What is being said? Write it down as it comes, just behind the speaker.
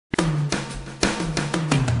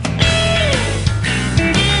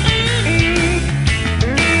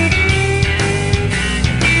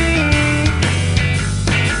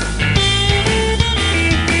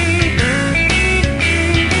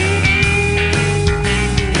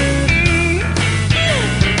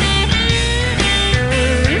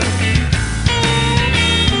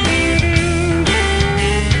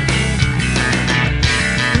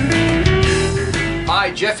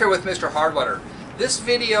with Mr. Hardwater. This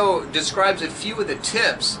video describes a few of the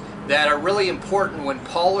tips that are really important when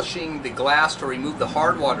polishing the glass to remove the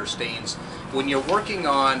hard water stains when you're working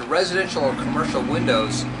on residential or commercial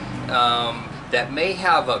windows that may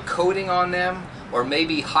have a coating on them or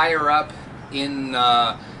maybe higher up in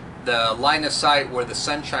the line of sight where the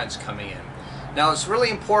sunshine's coming in. Now it's really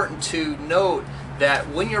important to note that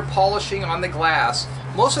when you're polishing on the glass,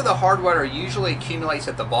 most of the hard water usually accumulates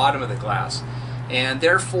at the bottom of the glass, and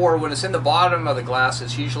therefore when it's in the bottom of the glass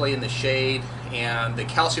it's usually in the shade and the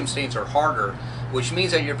calcium stains are harder, which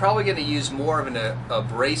means that you're probably going to use more of an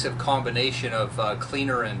abrasive combination of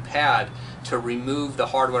cleaner and pad to remove the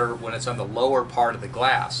hard water when it's on the lower part of the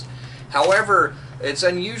glass. However, it's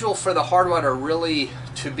unusual for the hard water really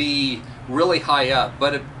to be really high up,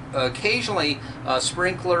 but occasionally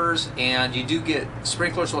sprinklers, and you do get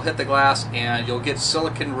sprinklers will hit the glass and you'll get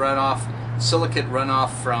silicate runoff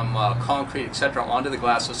from concrete, etc. onto the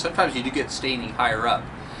glass, so sometimes you do get staining higher up.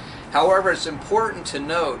 However, it's important to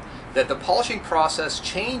note that the polishing process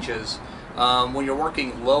changes when you're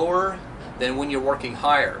working lower than when you're working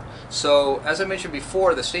higher. So as I mentioned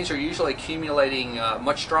before, the stains are usually accumulating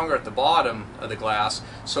much stronger at the bottom of the glass.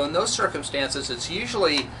 So in those circumstances it's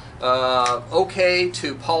usually okay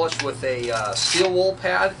to polish with a steel wool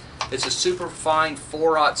pad. It's a super fine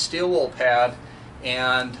 4/0 steel wool pad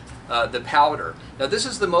and the powder. Now this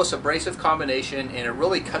is the most abrasive combination, and it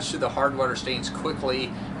really cuts through the hard water stains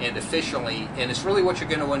quickly and efficiently, and it's really what you're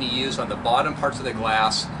going to want to use on the bottom parts of the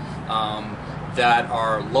glass that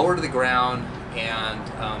are lower to the ground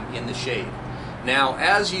and in the shade. Now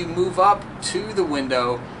as you move up to the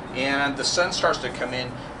window and the sun starts to come in,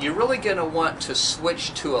 you're really going to want to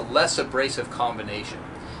switch to a less abrasive combination,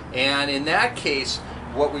 and in that case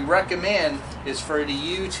what we recommend is for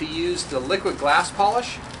you to use the liquid glass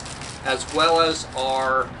polish as well as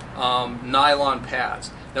our nylon pads.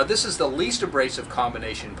 Now this is the least abrasive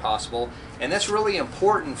combination possible, and that's really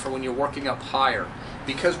important for when you're working up higher,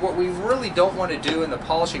 because what we really don't want to do in the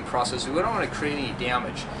polishing process, we don't want to create any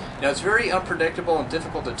damage. Now it's very unpredictable and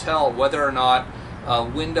difficult to tell whether or not a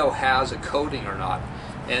window has a coating or not.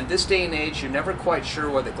 And this day and age, you're never quite sure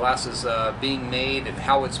where the glass is being made and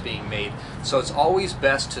how it's being made. So it's always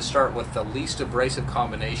best to start with the least abrasive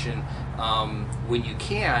combination when you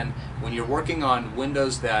can, when you're working on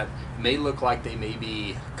windows that may look like they may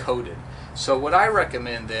be coated. So what I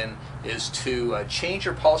recommend then is to change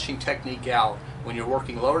your polishing technique out when you're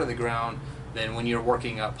working lower to the ground than when you're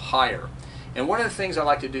working up higher. And one of the things I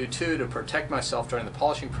like to do too to protect myself during the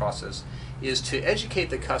polishing process is to educate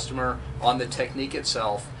the customer on the technique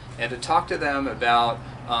itself and to talk to them about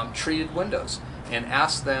treated windows and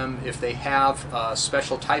ask them if they have a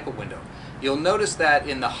special type of window. You'll notice that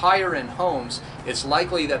in the higher end homes, it's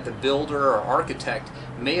likely that the builder or architect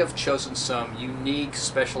may have chosen some unique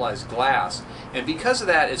specialized glass, and because of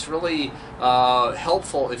that it's really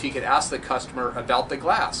helpful if you could ask the customer about the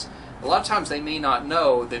glass. A lot of times they may not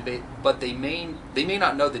know that they may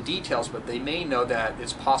not know the details, but they may know that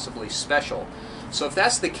it's possibly special. So if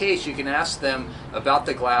that's the case, you can ask them about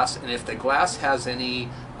the glass and if the glass has any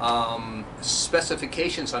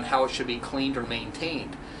specifications on how it should be cleaned or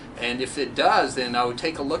maintained. And if it does, then I would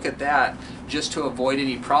take a look at that just to avoid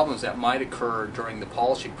any problems that might occur during the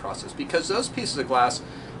polishing process, because those pieces of glass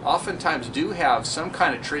oftentimes do have some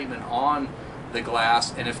kind of treatment on the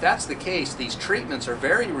glass, and if that's the case, these treatments are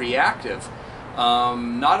very reactive,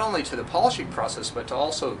 not only to the polishing process but to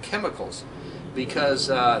also chemicals, because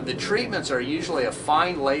the treatments are usually a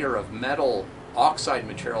fine layer of metal oxide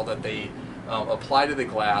material that they apply to the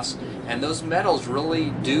glass, and those metals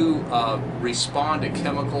really do respond to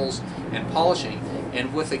chemicals and polishing,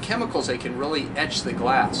 and with the chemicals they can really etch the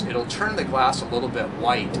glass. It'll turn the glass a little bit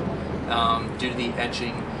white due to the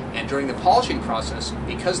etching. And during the polishing process,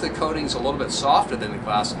 because the coating is a little bit softer than the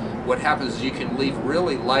glass, what happens is you can leave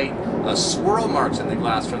really light swirl marks in the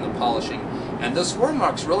glass from the polishing. And those swirl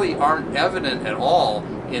marks really aren't evident at all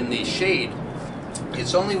in the shade.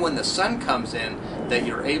 It's only when the sun comes in that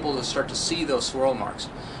you're able to start to see those swirl marks.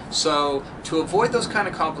 So to avoid those kind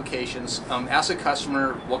of complications, ask the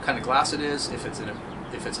customer what kind of glass it is, if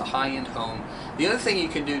it's a high-end home. The other thing you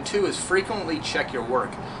can do too is frequently check your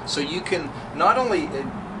work. So you can not only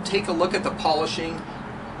take a look at the polishing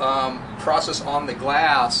process on the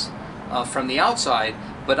glass from the outside,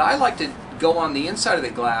 but I like to go on the inside of the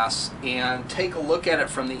glass and take a look at it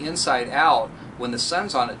from the inside out when the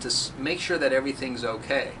sun's on it to make sure that everything's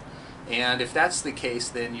okay. And if that's the case,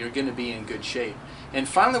 then you're going to be in good shape. And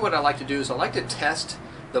finally, what I like to do is I like to test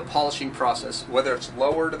the polishing process, whether it's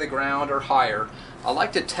lower to the ground or higher. I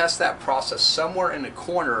like to test that process somewhere in a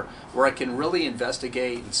corner where I can really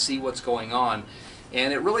investigate and see what's going on.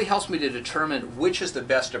 and it really helps me to determine which is the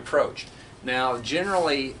best approach. Now,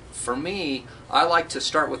 generally, for me, I like to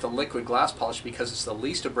start with a liquid glass polish because it's the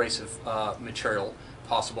least abrasive material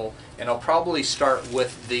possible, and I'll probably start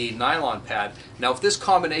with the nylon pad. Now, if this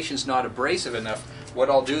combination is not abrasive enough, what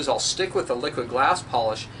I'll do is I'll stick with the liquid glass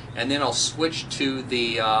polish, and then I'll switch to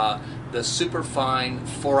the superfine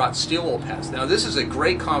 4/0 steel wool pads. Now, this is a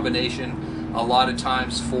great combination a lot of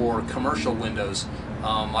times for commercial windows.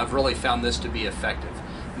 I've really found this to be effective.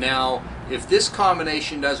 Now, if this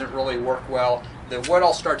combination doesn't really work well, then what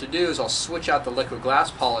I'll start to do is I'll switch out the liquid glass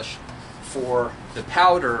polish for the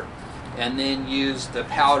powder, and then use the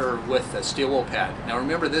powder with the steel wool pad. Now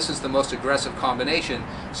remember, this is the most aggressive combination,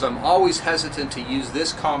 so I'm always hesitant to use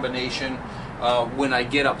this combination when I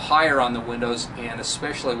get up higher on the windows, and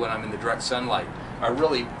especially when I'm in the direct sunlight. I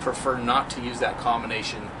really prefer not to use that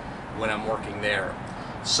combination when I'm working there.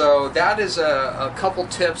 So that is a couple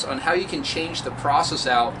tips on how you can change the process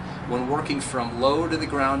out when working from low to the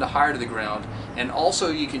ground to higher to the ground, and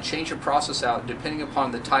also you can change your process out depending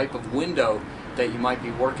upon the type of window that you might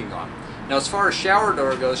be working on. Now, as far as shower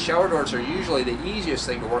door goes, shower doors are usually the easiest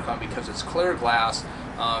thing to work on because it's clear glass.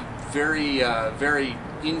 Very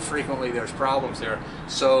infrequently there's problems there.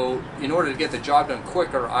 So in order to get the job done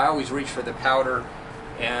quicker, I always reach for the powder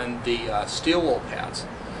and the steel wool pads.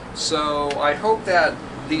 So I hope that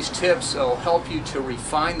these tips will help you to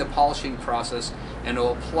refine the polishing process and to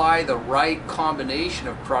apply the right combination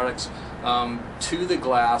of products to the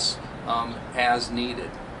glass as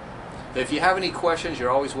needed. If you have any questions, you're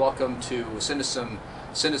always welcome to send us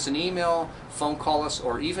an email, phone call us,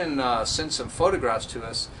 or even send some photographs to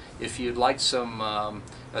us if you'd like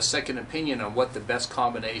a second opinion on what the best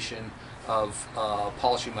combination of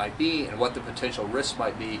polishing might be and what the potential risks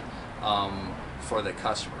might be for the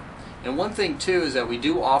customer. And one thing too is that we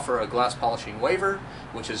do offer a glass polishing waiver,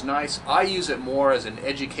 which is nice. I use it more as an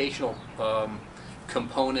educational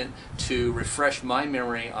component to refresh my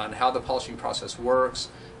memory on how the polishing process works,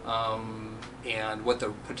 and what the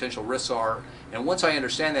potential risks are. And once I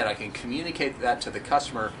understand that, I can communicate that to the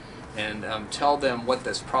customer and tell them what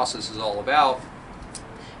this process is all about,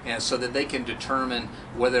 and so that they can determine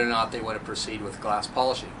whether or not they want to proceed with glass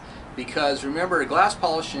polishing. Because remember, glass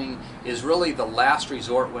polishing is really the last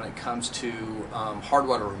resort when it comes to hard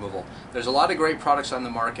water removal. There's a lot of great products on the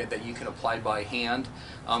market that you can apply by hand.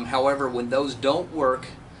 However, when those don't work,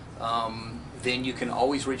 then you can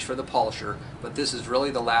always reach for the polisher, but this is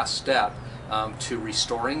really the last step to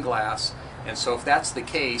restoring glass. And so if that's the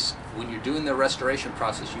case, when you're doing the restoration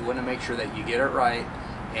process, you want to make sure that you get it right,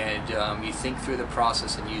 and you think through the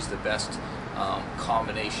process and use the best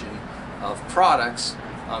combination of products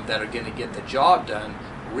that are going to get the job done,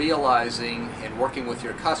 realizing and working with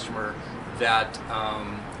your customer that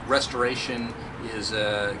restoration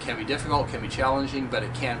can be difficult, can be challenging, but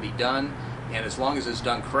it can be done. And as long as it's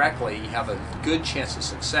done correctly, you have a good chance of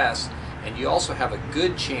success, and you also have a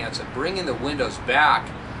good chance of bringing the windows back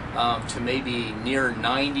to maybe near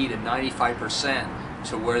 90 to 95%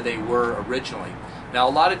 to where they were originally. Now,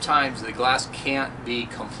 a lot of times the glass can't be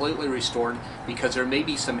completely restored because there may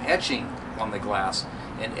be some etching on the glass,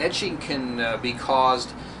 and etching can be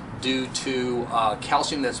caused due to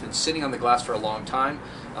calcium that's been sitting on the glass for a long time.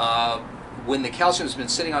 When the calcium has been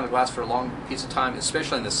sitting on the glass for a long piece of time,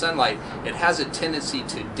 especially in the sunlight, it has a tendency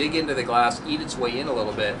to dig into the glass, eat its way in a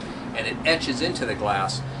little bit, and it etches into the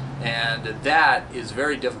glass. And that is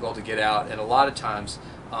very difficult to get out, and a lot of times,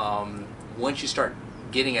 once you start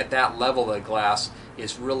getting at that level of the glass,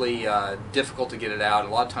 it's really difficult to get it out. A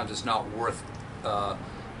lot of times it's not worth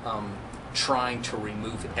trying to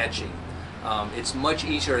remove etching. It's much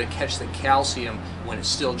easier to catch the calcium when it's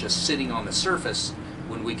still just sitting on the surface,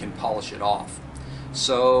 when we can polish it off.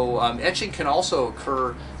 So etching can also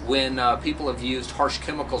occur when people have used harsh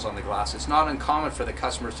chemicals on the glass. It's not uncommon for the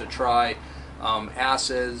customers to try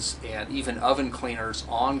acids and even oven cleaners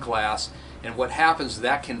on glass, and what happens,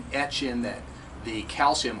 that can etch in the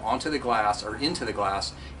calcium onto the glass or into the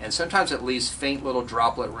glass, and sometimes it leaves faint little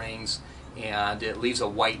droplet rings, and it leaves a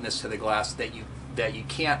whiteness to the glass that you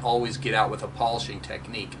can't always get out with a polishing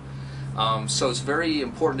technique. So it's very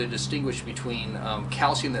important to distinguish between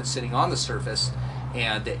calcium that's sitting on the surface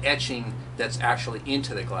and the etching that's actually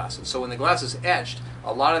into the glass. And so when the glass is etched,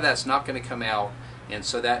 a lot of that's not going to come out, and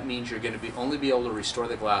so that means you're going to only be able to restore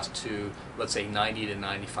the glass to, let's say, 90 to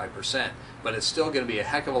 95%. But it's still going to be a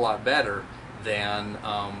heck of a lot better than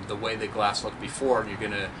the way the glass looked before, and you're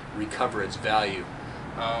going to recover its value.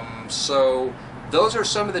 So those are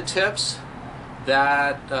some of the tips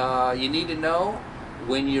that you need to know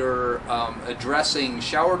when you're addressing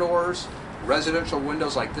shower doors, residential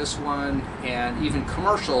windows like this one, and even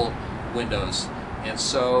commercial windows. And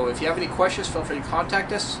so if you have any questions, feel free to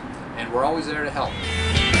contact us, and we're always there to help.